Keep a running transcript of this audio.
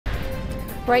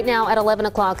Right now at 11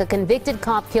 o'clock, a convicted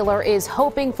cop killer is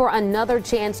hoping for another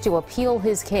chance to appeal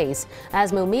his case.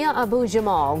 As Mumia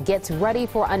Abu-Jamal gets ready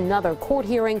for another court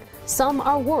hearing, some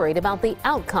are worried about the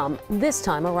outcome this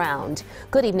time around.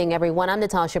 Good evening, everyone. I'm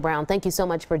Natasha Brown. Thank you so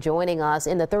much for joining us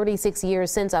in the 36 years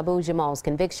since Abu-Jamal's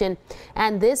conviction.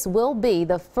 And this will be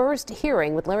the first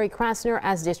hearing with Larry Krasner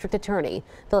as district attorney.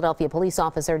 Philadelphia police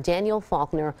officer Daniel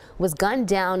Faulkner was gunned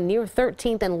down near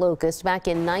 13th and Locust back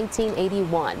in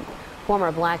 1981.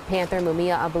 Former Black Panther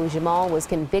Mumia Abu-Jamal was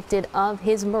convicted of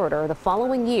his murder the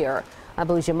following year.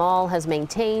 Abu-Jamal has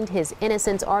maintained his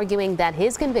innocence, arguing that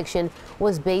his conviction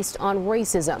was based on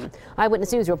racism.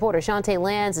 Eyewitness News reporter Chantee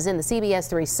Lans is in the CBS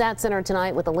 3 SAT Center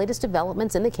tonight with the latest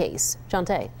developments in the case.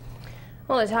 Chantee.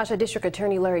 Well, Natasha, District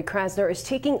Attorney Larry Krasner is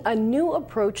taking a new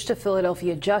approach to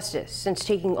Philadelphia justice. Since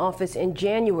taking office in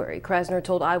January, Krasner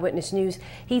told Eyewitness News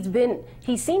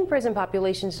he's seen prison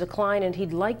populations decline and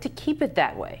he'd like to keep it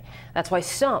that way. That's why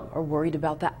some are worried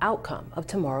about the outcome of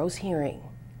tomorrow's hearing.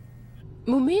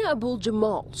 Mumia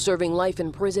Abu-Jamal, serving life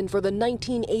in prison for the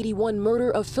 1981 murder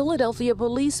of Philadelphia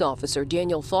police officer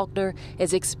Daniel Faulkner,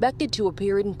 is expected to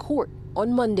appear in court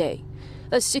on Monday.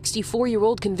 A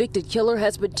 64-year-old convicted killer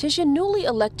has petitioned newly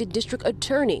elected district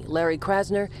attorney Larry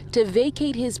Krasner to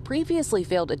vacate his previously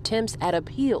failed attempts at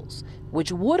appeals,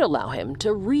 which would allow him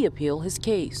to reappeal his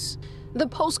case. The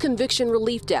Post-Conviction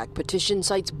Relief Act petition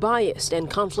cites bias and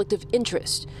conflict of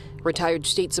interest. Retired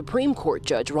state Supreme Court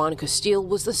Judge Ron Castile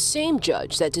was the same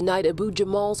judge that denied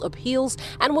Abu-Jamal's appeals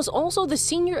and was also the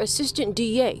senior assistant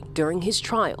DA during his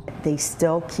trial. They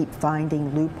still keep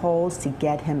finding loopholes to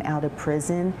get him out of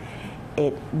prison.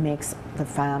 It makes the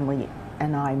family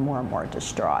and I more and more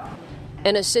distraught.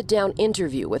 In a sit-down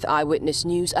interview with Eyewitness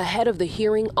News ahead of the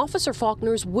hearing, Officer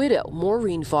Faulkner's widow,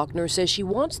 Maureen Faulkner, says she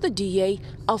wants the DA,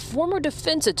 a former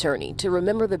defense attorney, to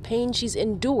remember the pain she's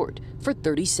endured for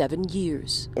 37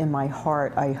 years. In my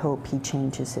heart, I hope he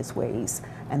changes his ways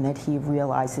and that he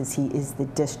realizes he is the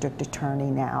district attorney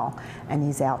now and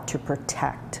he's out to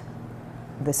protect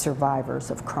the survivors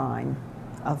of crime,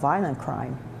 of violent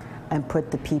crime, and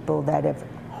put the people that have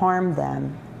harmed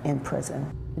them in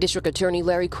prison. District Attorney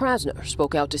Larry Krasner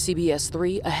spoke out to CBS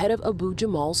 3 ahead of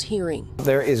Abu-Jamal's hearing.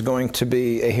 There is going to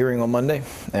be a hearing on Monday,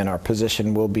 and our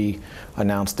position will be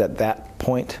announced at that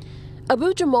point.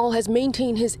 Abu-Jamal has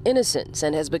maintained his innocence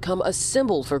and has become a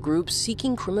symbol for groups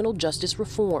seeking criminal justice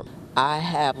reform. I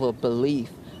have a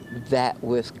belief that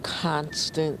with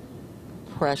constant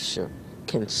pressure,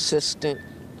 consistent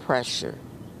pressure,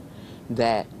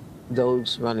 that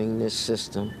those running this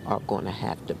system are going to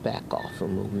have to back off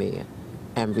from Mumia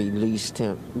and release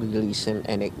him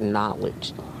and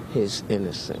acknowledge his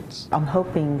innocence. I'm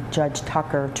hoping Judge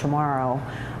Tucker tomorrow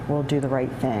will do the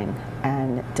right thing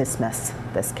and dismiss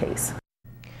this case.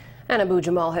 And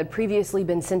Abu-Jamal had previously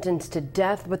been sentenced to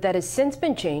death, but that has since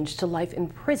been changed to life in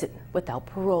prison without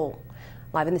parole.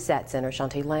 Live in the SAT Center,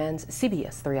 Chantee Lans,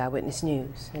 CBS 3 Eyewitness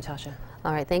News. Natasha.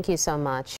 All right, thank you so much.